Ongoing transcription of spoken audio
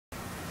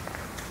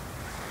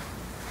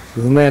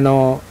梅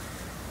の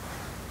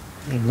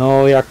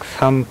農薬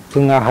散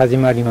布が始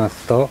まりま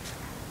すと、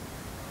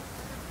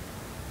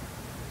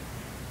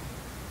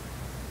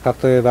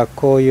例えば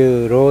こう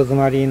いうローズ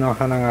マリーの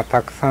花が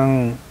たくさ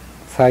ん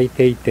咲い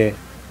ていて、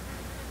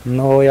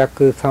農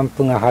薬散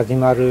布が始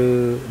ま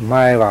る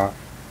前は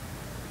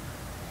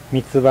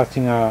ミツバ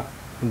チが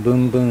ブ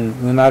ンブン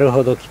うなる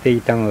ほど来てい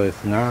たので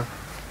すが、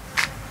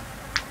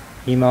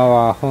今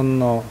はほん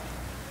の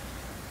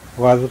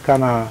わずか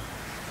な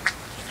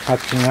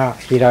蜂が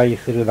飛来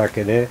するだ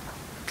けで、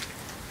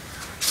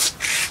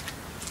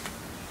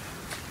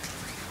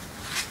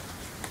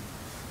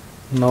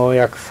農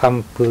薬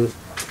散布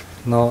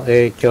の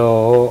影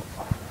響を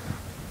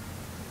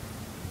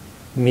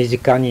身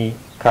近に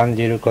感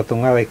じること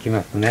ができ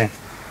ますね。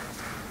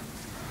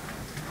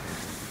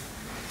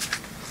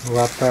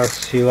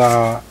私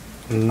は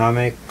ナ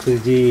メク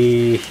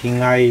ジ被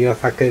害を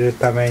避ける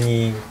ため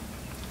に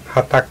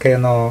畑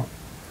の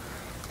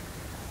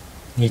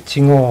イ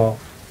チゴを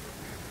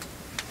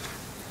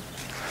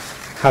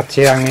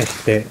鉢上げ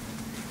して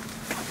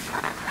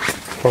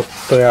ポ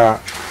ットや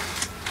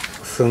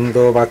寸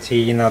胴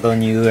鉢など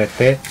に植え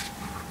て、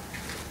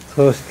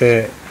そうし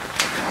て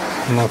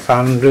この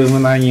サンルーム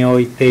内に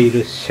置いてい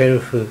るシェル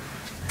フ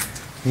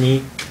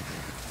に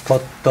ポッ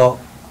ト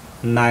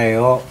苗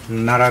を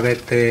並べ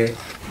て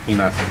い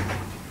ます。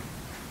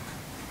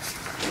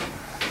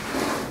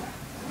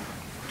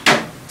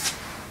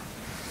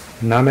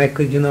ナメ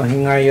クジの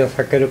被害を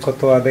避けるこ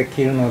とはで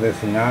きるので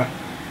すが、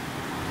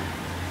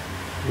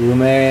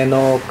梅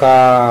農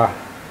家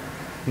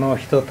の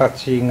人た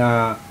ち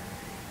が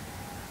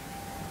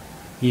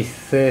一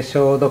斉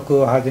消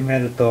毒を始め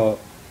ると、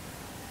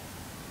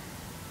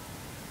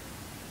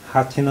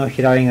蜂の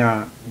飛来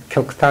が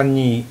極端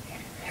に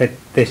減っ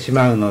てし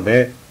まうの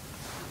で、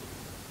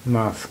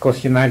少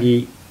しな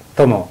り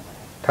とも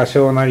多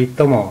少なり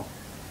とも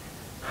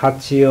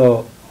蜂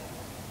を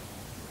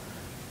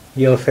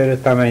寄せる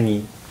ため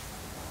に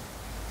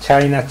チ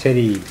ャイナチェ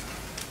リー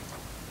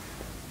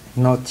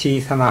の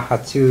小さな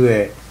鉢植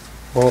え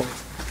を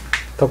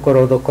とこ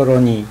ろどころ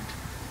に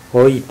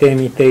置いて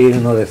みてい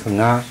るのです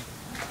が、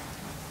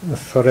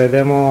それ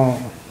でも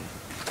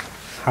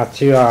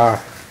蜂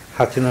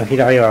の飛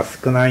来は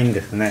少ないん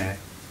ですね。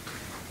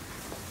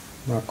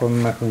こ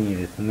んな風に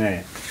です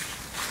ね、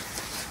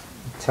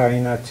チャ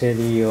イナチェ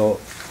リーを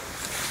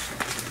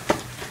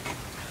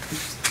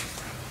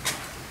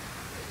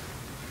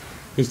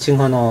イチ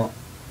ゴの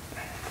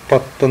ポッ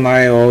ト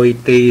苗を置い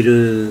てい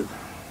る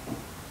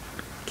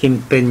近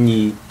辺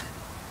に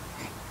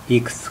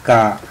いくつ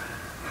か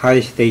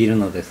配している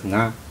のです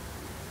が、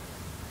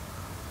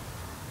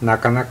な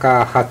かな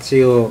か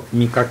蜂を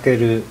見かけ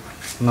る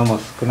のも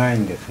少ない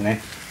んです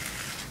ね。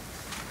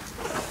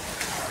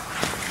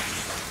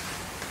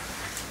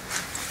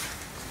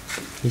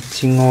イ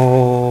チ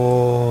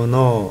ゴ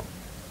の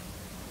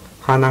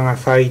花が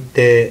咲い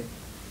て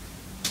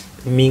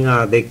実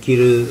ができ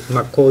る、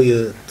こう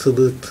いう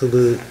粒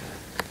々、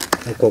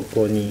こ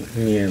こに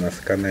見えま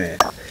すかね、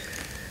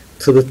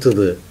粒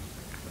々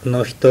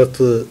の一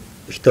つ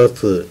一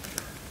つ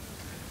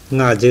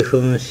が受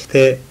粉し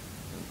て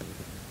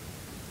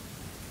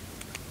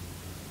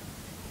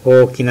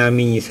大きな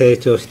実に成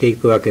長してい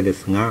くわけで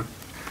すが、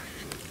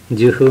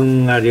受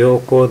粉が良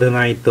好で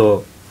ない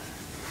と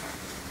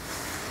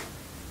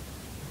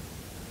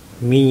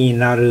実に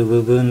なる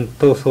部分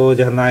とそう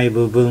じゃない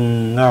部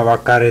分が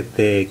分かれ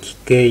て奇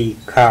形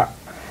化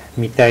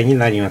みたいに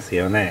なります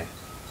よね。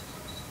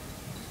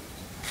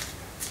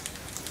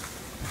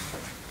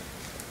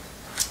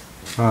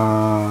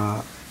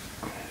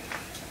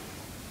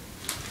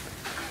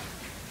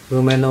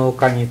梅農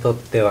家にとっ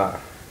ては、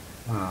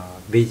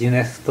ビジ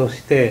ネスと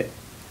して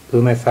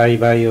梅栽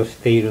培をし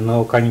ている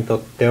農家にと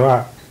って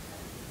は、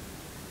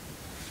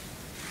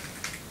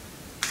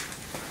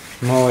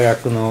農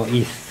薬の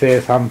一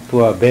斉散布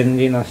は便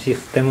利なシ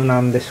ステム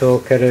なんでしょ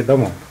うけれど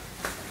も、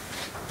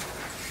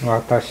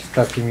私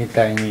たちみ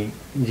たいに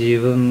自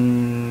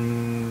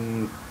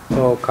分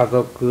と家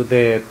族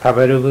で食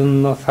べる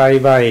分の栽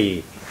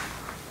培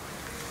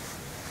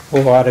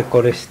をあれ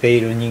これしてい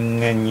る人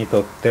間に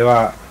とって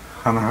は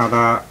甚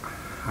だ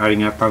あり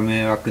がた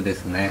迷惑で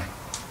すね。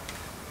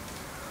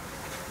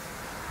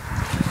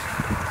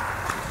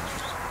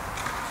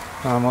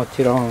も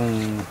ちろ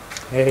ん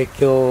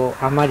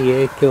あまり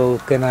影響を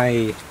受けな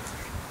い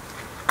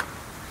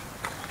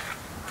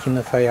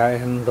絹さやエ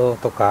ンドウ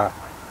とか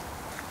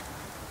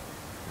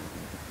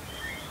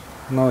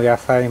の野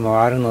菜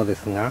もあるので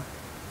すが、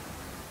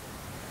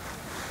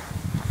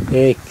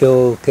影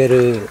響を受け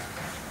る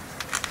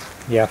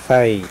野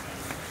菜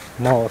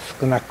も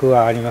少なく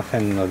はありませ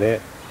んの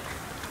で、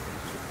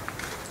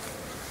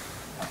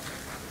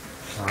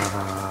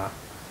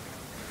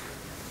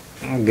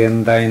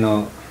現代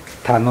の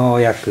多農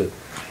薬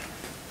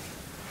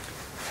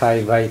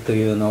栽培と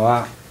いうの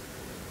は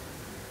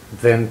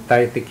全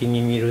体的に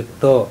見る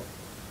と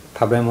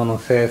食べ物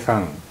生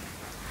産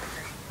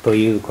と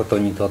いうこと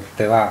にとっ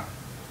ては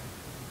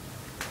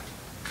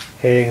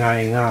弊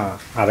害が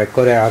あれ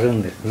これある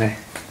んですね。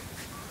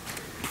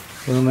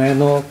梅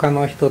農家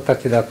の人た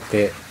ちだっ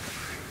て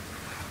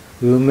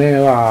梅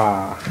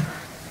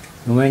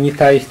に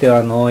対して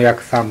は農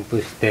薬散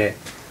布して、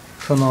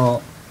そ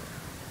の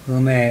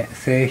梅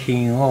製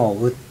品を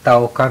売った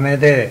お金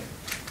で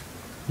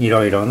い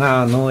ろいろ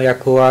な農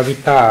薬を浴び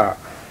た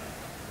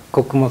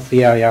穀物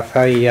や野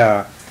菜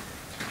や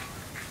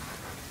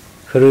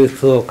フルー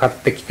ツを買っ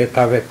てきて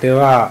食べて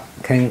は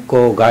健康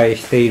を害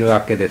している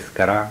わけです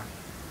から、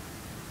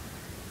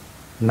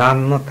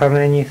何のた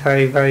めに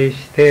栽培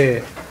し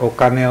てお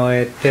金を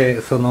得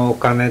て、そのお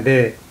金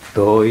で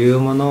どういう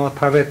ものを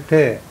食べ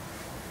て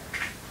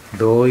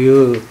どう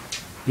いう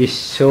一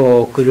生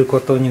を送るこ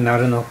とにな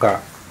るの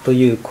かと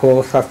いう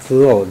考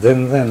察を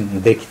全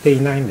然できて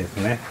いないんです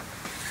ね。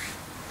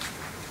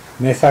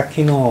目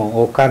先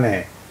のお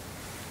金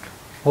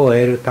を得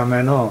るた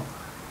めの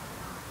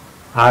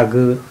ア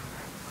グ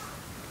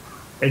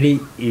ロ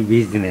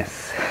ビジネ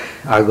ス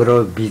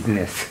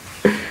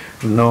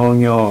農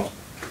業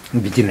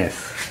ビジネ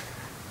ス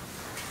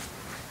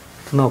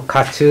の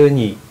渦中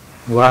に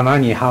罠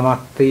にはま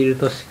っている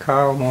とし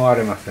か思わ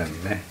れませ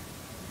んね。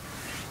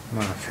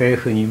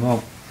政府に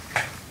も、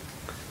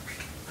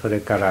それ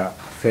から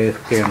政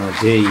府系の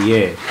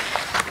JA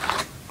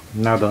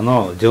など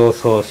の上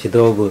層指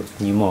導部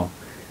にも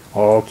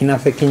大きな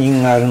責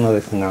任があるの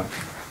ですが、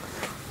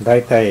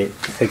大体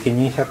責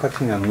任者た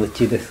ちが無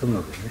知です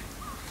のでね、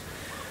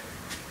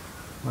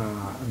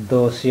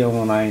どうしよう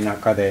もない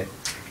中で、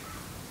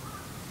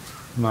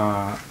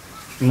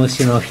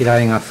虫の飛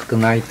来が少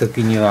ない時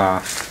に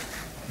は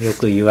よ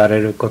く言われ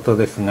ること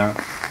ですが、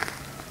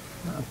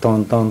ト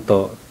ントン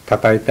と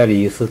叩いた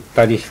りゆすっ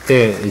たりし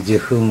て受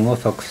粉を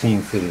促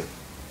進する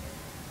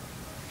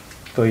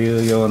と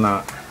いうよう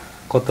な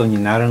こと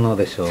になるの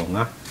でしょう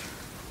が、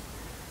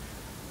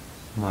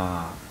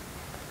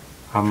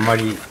あんま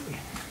り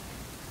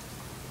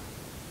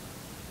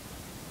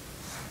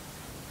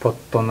ポッ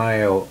ト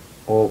苗を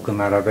多く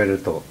並べる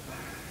と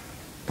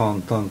ト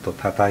ントンと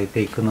叩い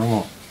ていくの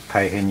も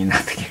大変にな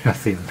ってきま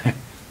すよね。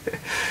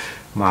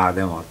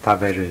でも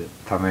食べる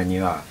ために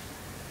は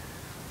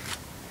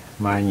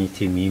毎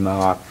日見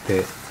回っ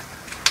て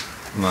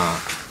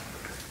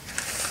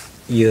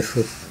ゆ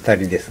すった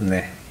りです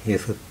ね、ゆ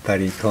すった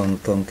りトン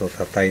トンと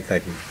叩いた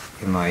り、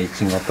い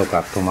ちごと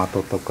かトマ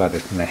トとかで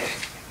すね、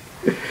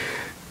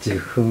受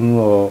粉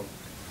を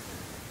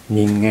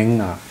人間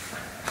が、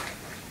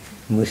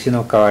虫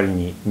の代わり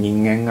に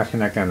人間がし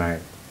なきゃない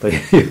とい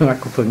うような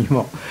ことに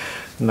も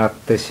なっ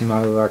てし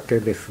まうわけ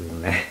です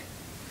ね。